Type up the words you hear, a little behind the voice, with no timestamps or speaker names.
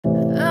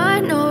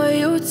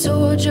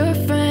told your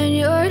friend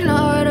you're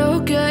not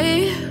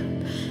okay?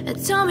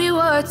 And tell me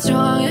what's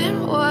wrong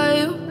and why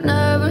you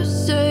never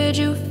said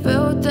you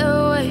felt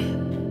that way.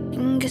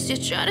 And guess you're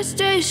trying to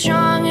stay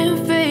strong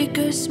and fake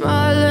a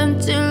smile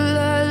until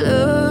I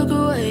look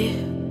away.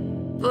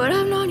 But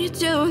I've known you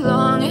too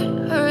long,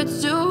 it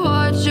hurts to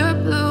watch your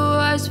blue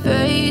eyes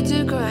fade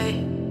to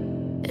gray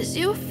as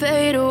you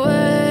fade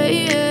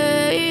away,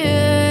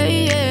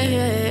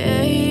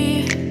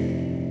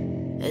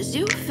 as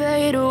you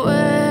fade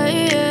away.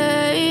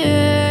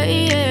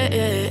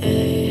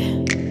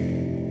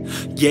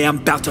 Yeah, I'm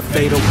about to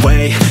fade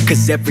away,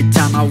 cause every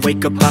time I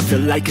wake up I feel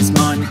like it's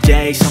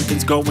Monday.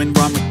 Something's going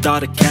wrong with all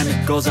the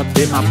chemicals up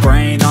in my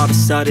brain. All of a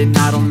sudden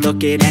I don't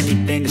look at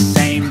anything the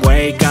same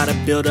way. Gotta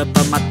build up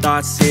of my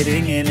thoughts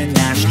sitting in an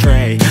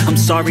ashtray. I'm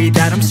sorry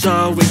that I'm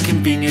so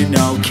inconvenient,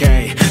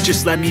 okay?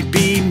 Just let me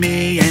be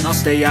me and I'll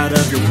stay out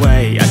of your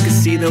way. I can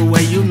see the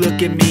way you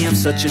look at me, I'm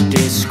such a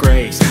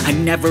disgrace. I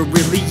never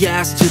really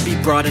asked to be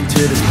brought into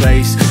this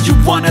place. You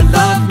wanna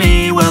love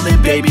me? Well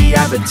then baby,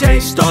 have a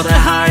taste. All the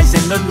highs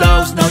and the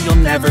lows, no, you'll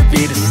never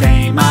be the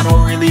same. I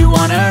don't really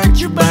wanna hurt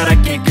you, but I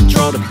can't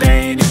control the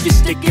pain. If you're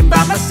sticking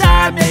by my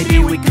side, maybe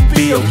we could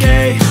be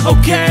okay.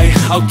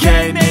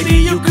 Okay, maybe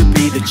you could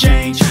be the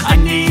change I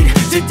need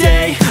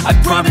today. I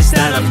promise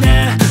that I've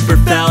never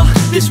felt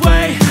this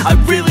way. I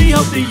really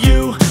hope that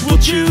you will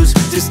choose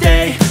to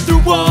stay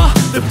through all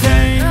the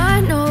pain.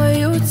 I know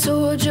you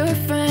told your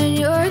friend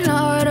you're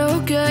not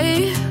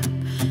okay.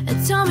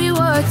 And tell me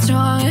what's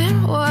wrong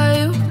and why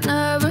you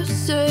never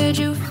said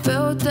you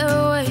felt that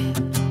way.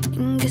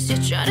 Guess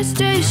you're trying to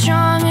stay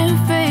strong and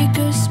fake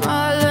a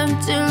smile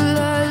until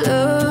I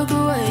look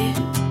away.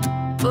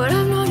 But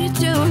I've known you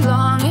too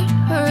long, it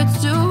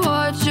hurts to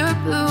watch your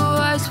blue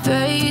eyes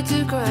fade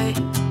to gray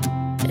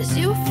as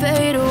you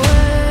fade away,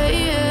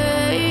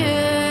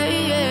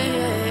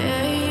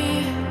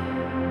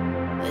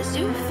 as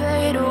you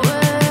fade away,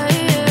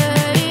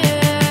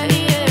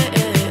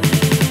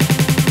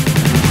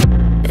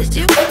 as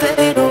you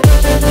fade away.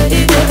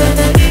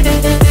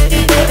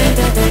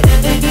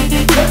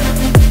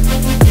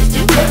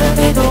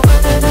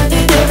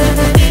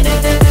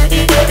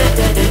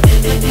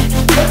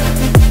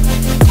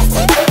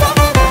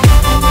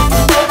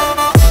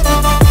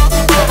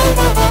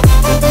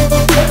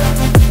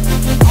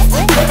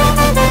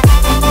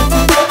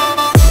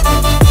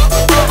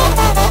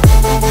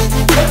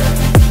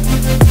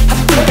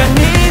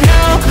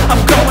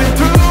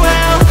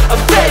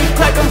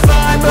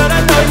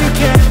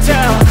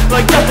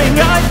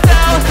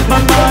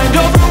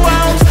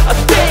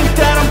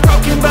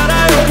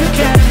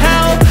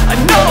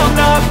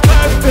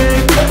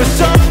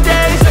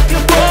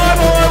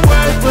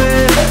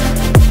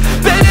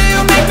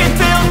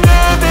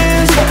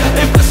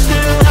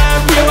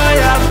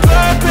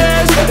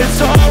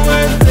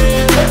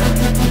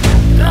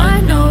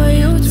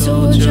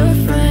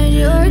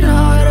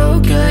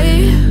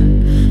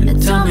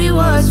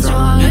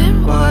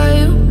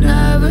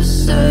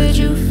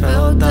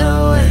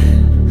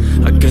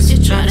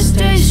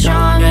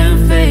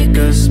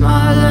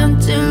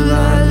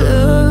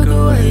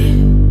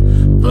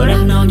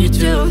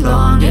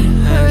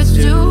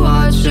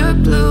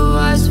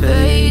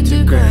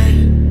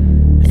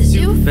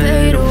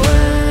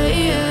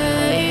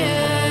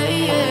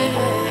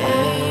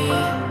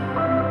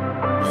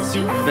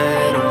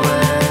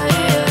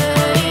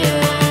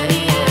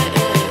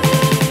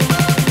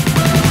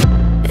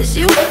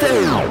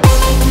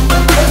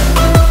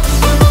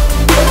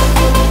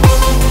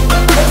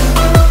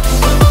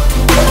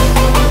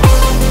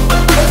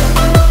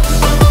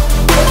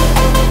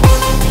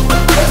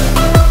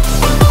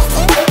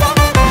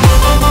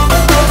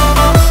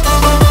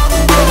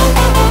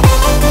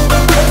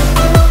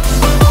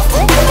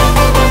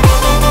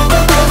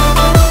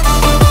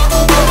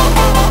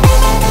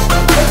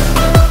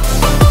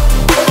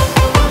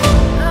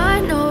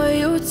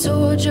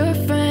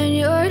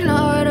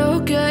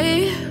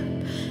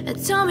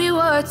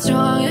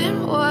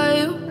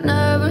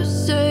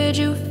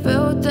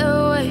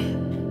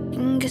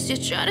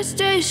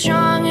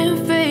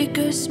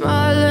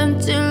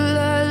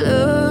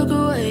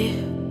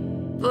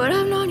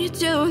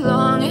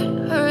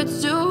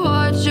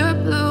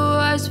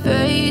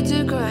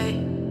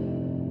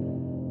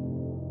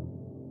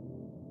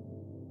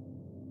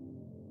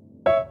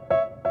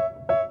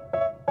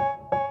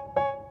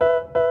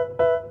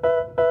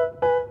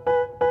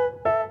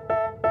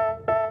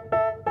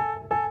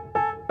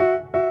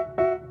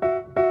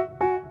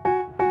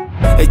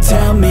 They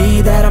tell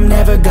me that I'm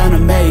never gonna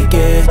make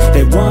it.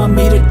 They want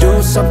me to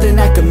do something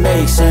that could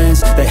make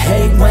sense. They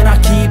hate when I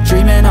keep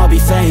dreaming I'll be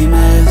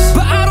famous,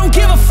 but I don't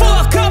give a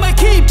fuck, I'ma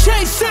keep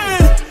chasing.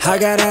 I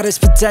got all this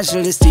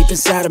potential that's deep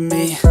inside of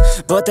me,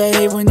 but they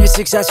hate when you're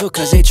successful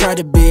cause they try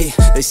to be.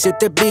 They sit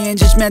there being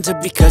judgmental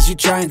because you're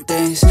trying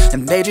things,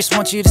 and they just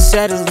want you to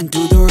settle and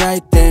do the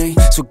right thing.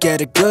 So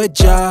get a good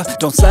job,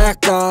 don't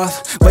slack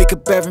off. Wake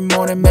up every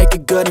morning, make a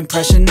good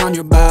impression on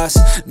your boss.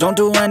 Don't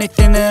do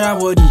anything that I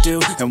wouldn't do,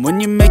 and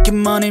when you're making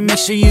money, make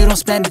sure you don't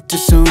spend it too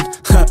soon.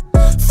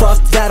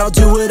 Fuck that, I'll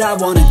do what I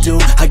wanna do.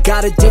 I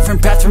got a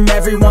different path from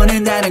everyone,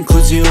 and that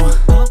includes you.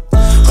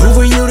 Who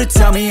are you to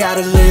tell me how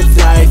to live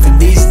life? In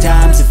these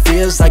times it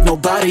feels like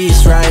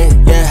nobody's right,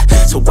 yeah.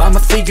 So I'ma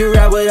figure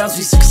out what else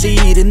we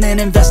succeed, and then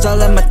invest all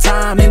of my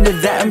time into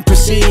that and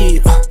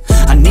proceed.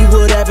 I need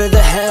whatever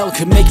the hell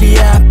could make me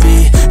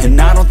happy, and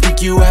I don't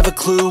think you have a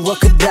clue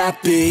what could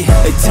that be.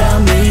 They tell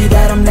me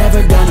that I'm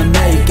never gonna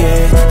make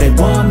it. They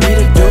want me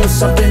to do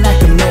something that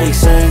can make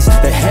sense.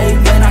 They hate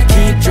when I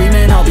keep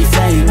dreaming I'll be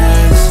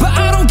famous, but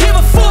I don't give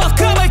a fuck,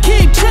 I'ma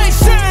keep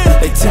chasing.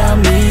 They tell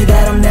me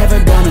that I'm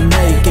never gonna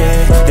make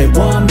it. They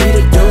want me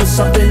to do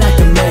something that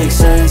can make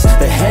sense.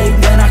 They hate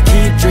when I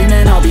keep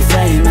dreaming I'll be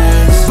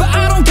famous, but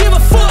I don't give a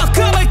fuck,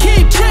 I'ma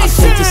keep chasing. I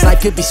think this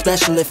life could be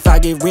special if I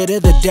get rid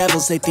of the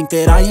devils. They think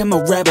that I am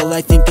a rebel,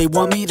 I think they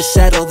want me to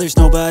settle. There's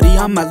nobody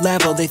on my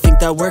level. They think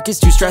that work is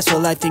too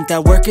stressful, I think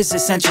that work is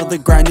essential. The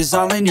grind is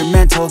all in your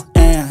mental,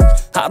 and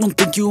I don't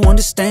think you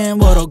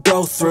understand what I'll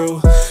go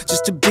through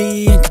just to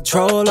be in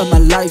control of my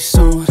life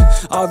soon.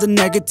 All the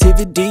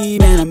negativity,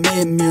 man, I'm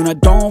immune. I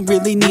don't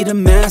really need a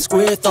mask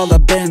with all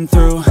I've been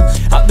through.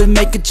 I've been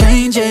making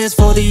changes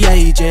for the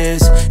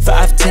ages.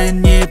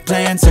 5-10 year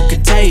plans are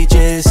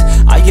contagious.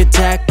 I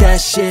attack that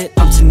shit,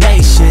 I'm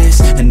tenacious.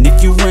 And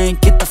if you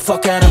ain't, get the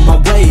fuck out of my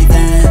way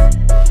then.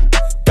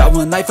 Got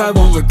one life, I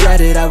won't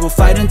regret it. I will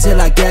fight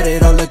until I get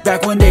it. I'll look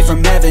back one day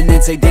from heaven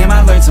and say, damn,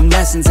 I learned some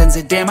lessons. And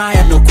say, damn, I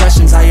have no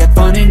questions. I had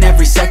fun in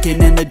every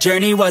second, and the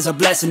journey was a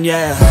blessing,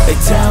 yeah. They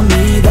tell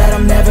me that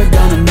I'm never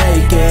gonna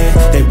make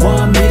it. They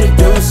want me to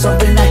do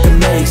something that can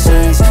make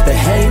sense. They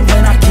hate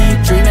when I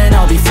keep dreaming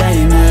I'll be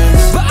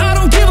famous, but I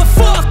don't give a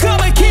fuck,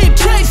 I'ma keep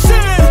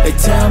chasing. They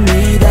tell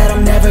me that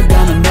I'm never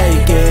gonna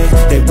make it.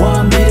 They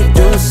want me to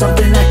do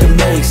something that can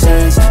make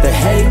sense. They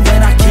hate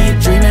when I keep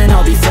dreaming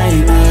I'll be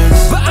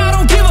famous, but I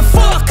don't give a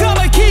fuck,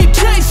 I'ma keep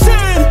chasing.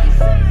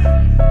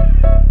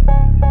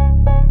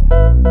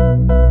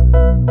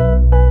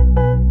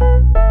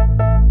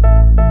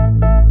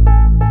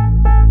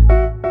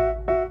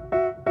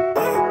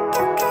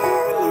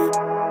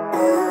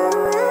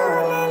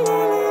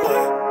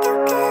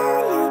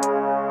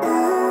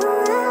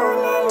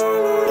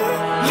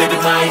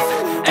 Living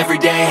life, every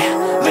day,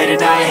 late at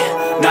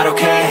night, not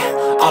okay.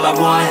 All I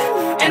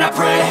want, and I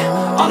pray,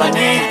 all I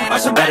need are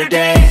some better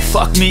days.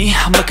 Fuck me,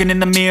 I'm looking in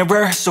the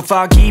mirror, so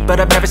foggy, but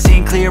I've never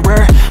seen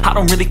clearer. I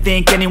don't really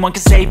think anyone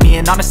can save me,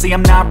 and honestly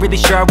I'm not really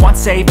sure I want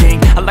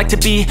saving. I like to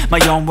be my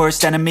own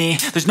worst enemy.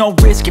 There's no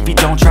risk if you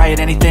don't try at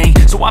anything,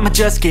 so I'ma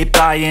just keep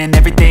buying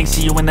everything.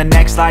 See you in the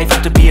next life,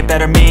 have to be a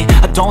better me.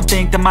 I don't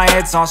think that my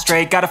head's on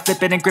straight. Gotta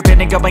flip it and grip it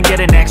and go and get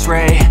an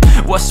x-ray.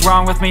 What's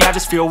wrong with me? I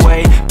just feel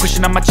weight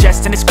pushing on my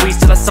chest and it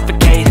squeezes till I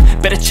suffocate.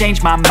 Better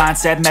change my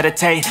mindset,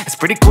 meditate. It's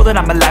pretty cool that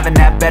I'm alive and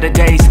have better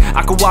days.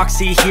 I could walk,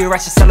 see, hear, I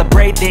should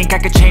celebrate. Think I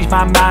could change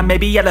my mind,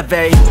 maybe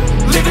elevate.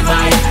 Living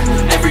life,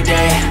 every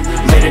day,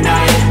 late at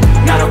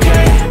night, not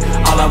okay.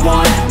 All I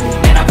want,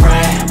 and I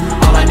pray,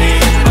 all I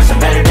need are some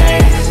better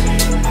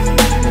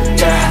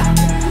days.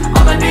 Yeah,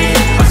 all I need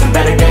are some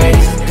better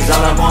days. Cause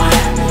all I want,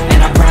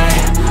 and I pray,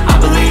 I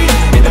believe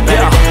in the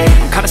better days.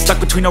 I'm kinda stuck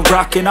between a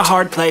rock and a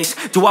hard place.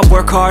 Do I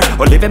work hard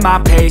or live at my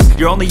pace?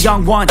 You're only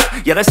young once,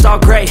 yeah that's all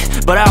great,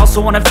 but I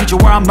also want a future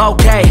where I'm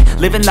okay.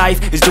 Living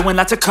life is doing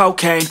lots of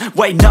cocaine.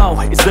 Wait no,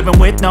 it's living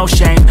with no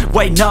shame.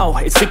 Wait no,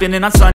 it's sleeping in on Sunday.